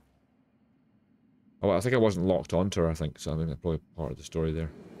 Oh, I think I wasn't locked onto her, I think, so I think that's probably part of the story there.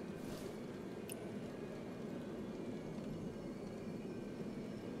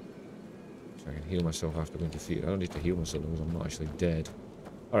 I can heal myself after being defeated. I don't need to heal myself because I'm not actually dead.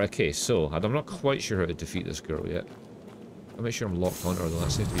 Alright, okay, so I'm not quite sure how to defeat this girl yet. I'll make sure I'm locked on her though,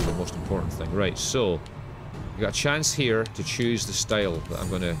 that seems to be the most important thing. Right, so you got a chance here to choose the style that I'm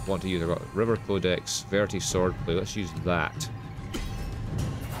going to want to use. I've got River Codex, Verity Swordplay, let's use that.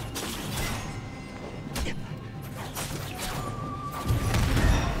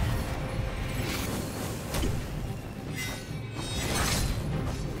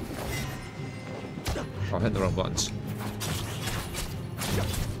 Oh, I'm hitting the wrong buttons.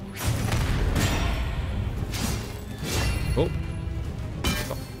 Oh.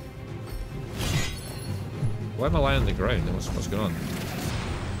 Fuck. Why am I lying on the ground? What's going on?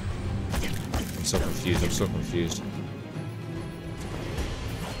 I'm so confused, I'm so confused.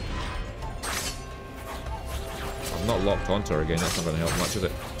 I'm not locked onto her again, that's not going to help much, is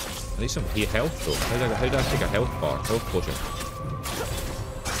it? I need some health though. How do I take a health bar? Health potion.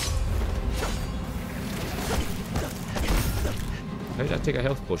 How did I take a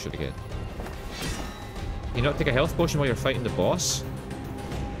health potion again? Can you not take a health potion while you're fighting the boss?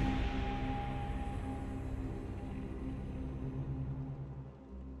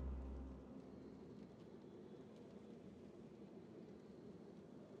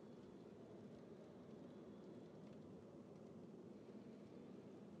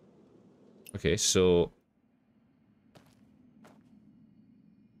 Okay, so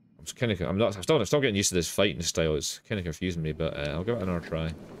I'm just kind of, I'm still getting used to this fighting style. It's kind of confusing me, but I'll give it another try.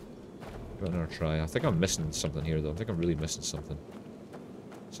 Give it another try. I think I'm missing something here, though. I think I'm really missing something.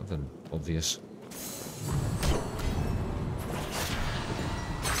 Something obvious.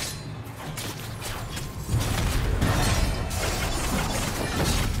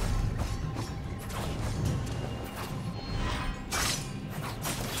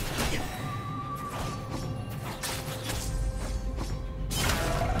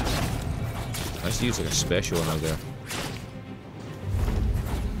 Let's use like a special one out there.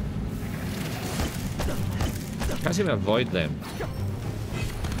 Can't seem to avoid them.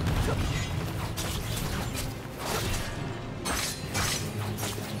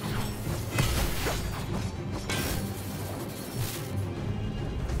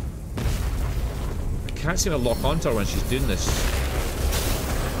 I can't seem to lock onto her when she's doing this.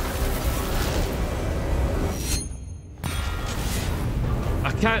 I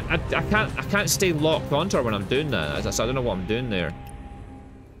can't stay locked onto her when I'm doing that. I don't know what I'm doing there.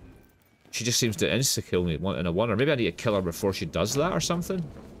 She just seems to insta-kill me, and I wonder, maybe I need to kill her before she does that or something?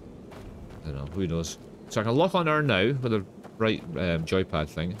 I don't know, who knows. So I can lock on her now with the right joypad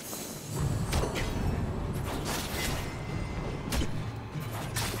thing.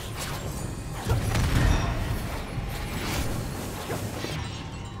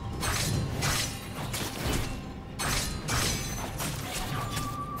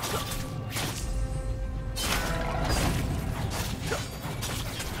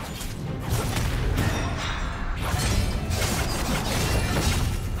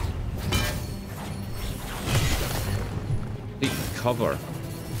 Cover.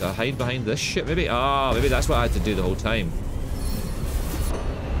 Do I hide behind this shit, maybe? Ah, maybe that's what I had to do the whole time.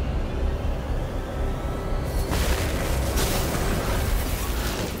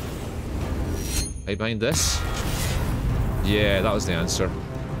 Hide behind this? Yeah, that was the answer.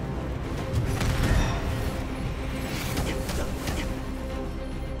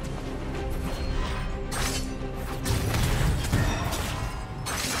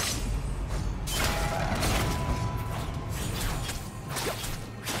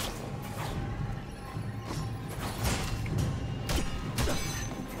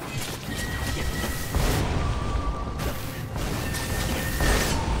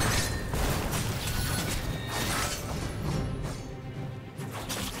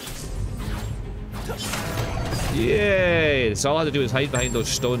 Yay! So all I had to do was hide behind those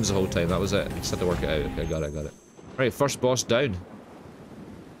stones the whole time. That was it. I just had to work it out. Okay, got it. Right, first boss down.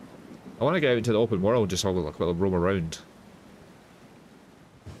 I want to get out into the open world, just have a little roam around.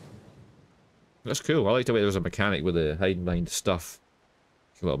 That's cool. I like the way there was a mechanic with the hiding behind stuff.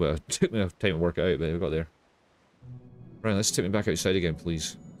 A little bit. Took me enough time to work it out, but we got there. Right, let's take me back outside again,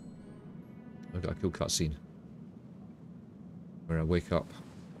 please. I've got a cool cutscene where I wake up.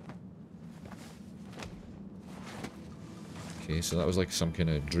 Okay, so that was like some kind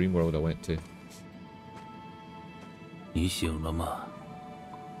of dream world I went to. What if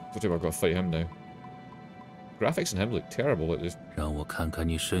I've got to fight him now? Graphics in him look terrible. Like this. Got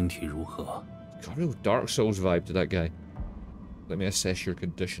a real Dark Souls vibe to that guy. Let me assess your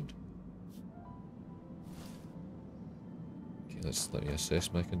condition. Okay, let me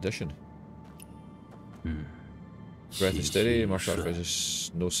assess my condition. Breath is steady, martial art is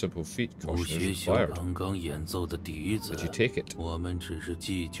no simple feat, caution is required. Did you take it? Would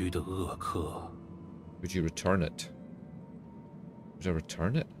you return it? Would I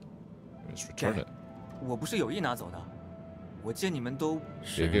return it? Let's return it.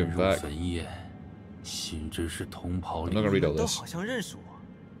 Okay, give it back. I'm not gonna read all this.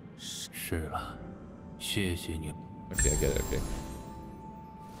 Okay, I get it, okay.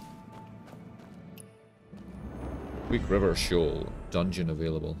 Weak River Shoal. Dungeon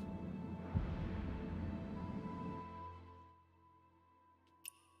available.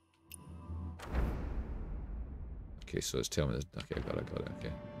 Okay, so it's telling me this. Okay, got it,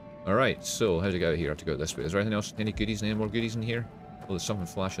 okay. Alright, so how do I get out of here? I have to go this way. Is there anything else? Any goodies? Any more goodies in here? Oh, there's something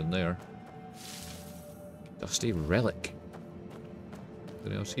flashing there. Dusty Relic.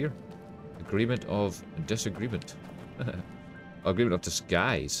 Anything else here? Agreement of disagreement. Agreement of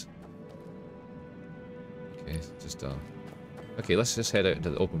disguise. Okay, just okay, let's just head out into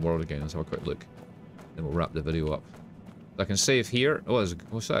the open world again. Let's have a quick look. Then we'll wrap the video up. I can save here. Oh,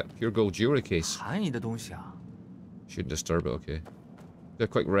 what's that? Pure gold jewelry case. Shouldn't disturb it, okay. Do a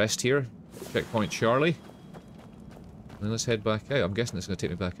quick rest here. Checkpoint Charlie. And then let's head back out. I'm guessing it's going to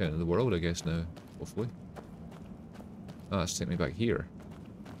take me back out into the world, I guess, now. Hopefully. Oh, let's take me back here.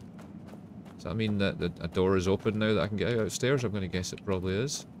 Does that mean that a door is open now that I can get out upstairs? I'm going to guess it probably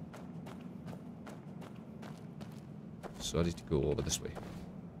is. so I need to go over this way.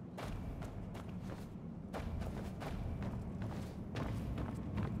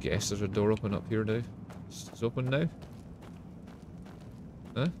 I guess there's a door open up here now. It's open now?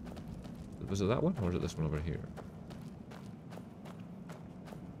 Huh? Was it that one, or is it this one over here?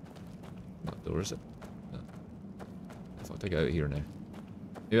 Not door, is it? No. I thought I'd get out of here now.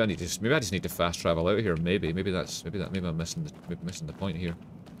 Maybe I just need to fast travel out of here. Maybe I'm missing the point here.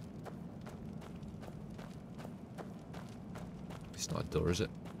 It's not a door, is it?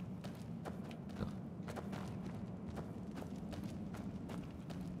 No.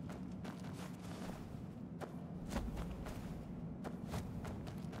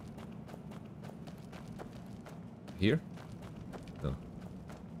 Here? No.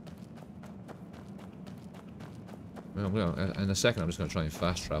 Well, in a second I'm just going to try and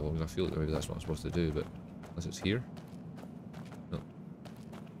fast travel because I feel like maybe that's what I'm supposed to do, but unless it's here? No.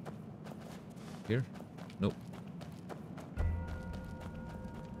 Here? Nope.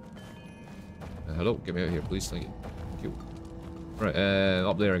 Hello, get me out of here, please. Thank you. Thank you. Right,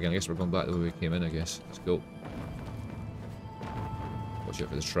 up there again. I guess we're going back the way we came in, I guess. Let's go. Watch out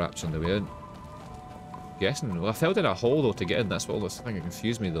for the traps on the way in. Guessing. Well, I fell down a hole, though, to get in. That's what this thing that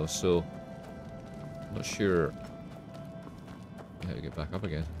confused me, though, so... I'm not sure how to get back up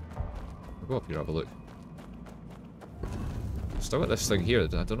again. I'll go up here and have a look. Still got this thing here. I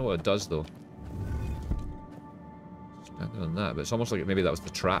don't know what it does, though. Standing on that, but it's almost like maybe that was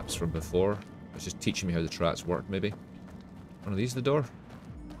the traps from before. It's just teaching me how the traps work, maybe. One of these the door?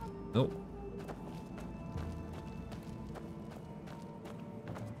 Nope.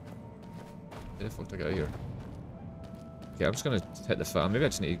 How the fuck did I get out of here? Okay, I'm just gonna hit the fan. Maybe I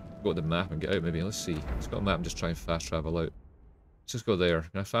just need to go to the map and get out, maybe. Let's see. Let's go to the map and just try and fast travel out. Let's just go there.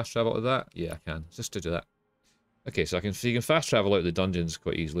 Can I fast travel to that? Yeah, I can. Just to do that. Okay, so you can fast travel out the dungeons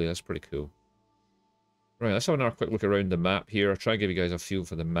quite easily. That's pretty cool. Right, let's have another quick look around the map here. I'll try and give you guys a feel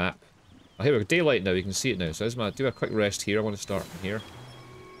for the map. Oh, here we go. Daylight now. You can see it now. So as I do a quick rest here. I want to start from here.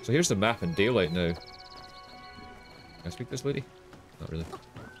 So here's the map in daylight now. Can I speak to this lady? Not really.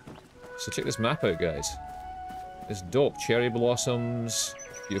 So check this map out, guys. It's dope. Cherry blossoms.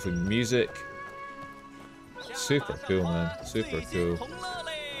 Beautiful music. Super cool, man. Super cool.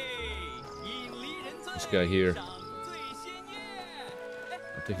 This guy here.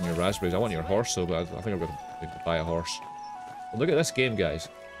 I'm taking your raspberries. I want your horse, though, but I think I'm going to buy a horse. Well, look at this game, guys.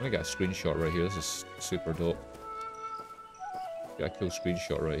 I'm going to get a screenshot right here. This is super dope. Got a cool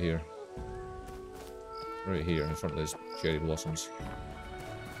screenshot right here. Right here in front of those cherry blossoms.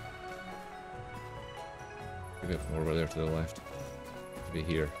 Maybe more over there to the left. Maybe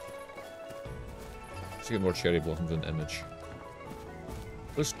here. Let's get more cherry blossoms in the image.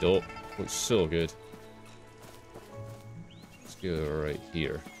 Looks dope. Looks so good. Let's go right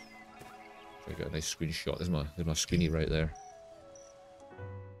here. Try to get a nice screenshot. There's my screeny right there.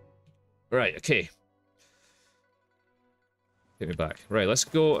 Right, okay. Get me back. Right, let's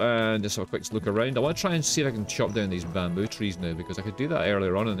go and just have a quick look around. I want to try and see if I can chop down these bamboo trees now, because I could do that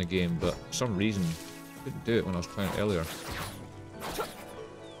earlier on in the game, but for some reason I couldn't do it when I was trying it earlier.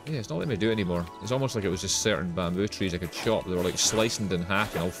 Yeah, it's not letting me do it anymore. It's almost like it was just certain bamboo trees I could chop. They were like slicing in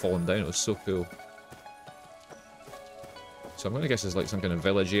half and all falling down. It was so cool. So I'm going to guess there's like some kind of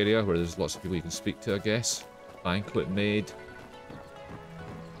village area where there's lots of people you can speak to, I guess. Banquet made.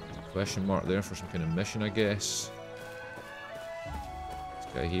 Question mark there for some kind of mission, I guess.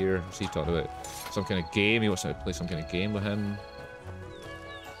 This guy here, what's he talking about? Some kind of game, he wants to play some kind of game with him.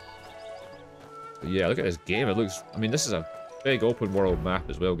 But yeah, look at this game, it looks... I mean, this is a big open world map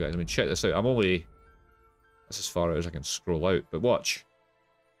as well, guys. I mean, check this out. I'm only... That's as far out as I can scroll out, but watch.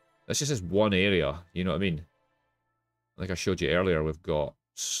 This just is one area, you know what I mean? Like I showed you earlier, we've got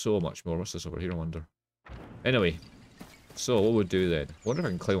so much more. What's this over here, I wonder? Anyway. So, what we'll do then? I wonder if I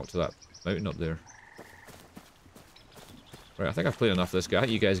can climb up to that mountain up there. Right, I think I've played enough of this guy. I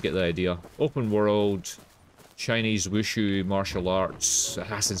think you guys get the idea. Open world, Chinese Wushu martial arts,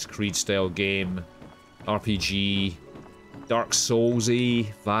 Assassin's Creed style game, RPG, Dark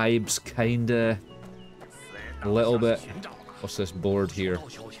Souls-y vibes, kinda. A little bit. What's this board here?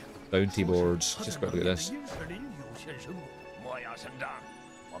 Bounty boards. Just got to look at this.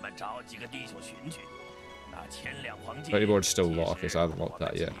 Bounty board's still locked, okay, so I haven't locked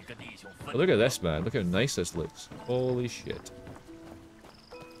that yet. But look at this, man. Look how nice this looks. Holy shit.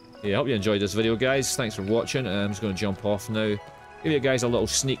 Yeah, I hope you enjoyed this video, guys. Thanks for watching. I'm just going to jump off now. Give you guys a little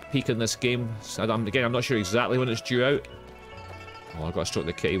sneak peek in this game. Again, I'm not sure exactly when it's due out. Oh, I've got to stroke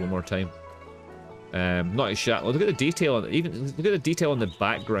the kitty one more time. Not exactly. Look at the detail on it. Even look at the detail on the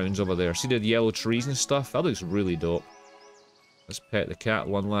backgrounds over there. See the yellow trees and stuff? That looks really dope. Let's pet the cat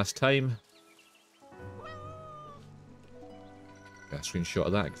one last time. Get a screenshot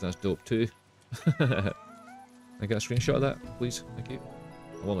of that because that's dope too. Can I get a screenshot of that, please? Thank you.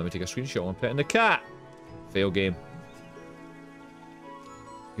 I won't let me take a screenshot. I'm petting the cat. Fail game.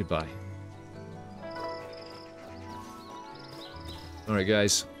 Goodbye. Alright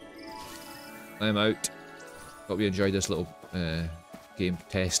guys, I'm out. Hope you enjoyed this little game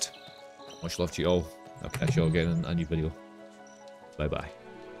test. Much love to you all. I'll catch you all again in a new video. Bye bye.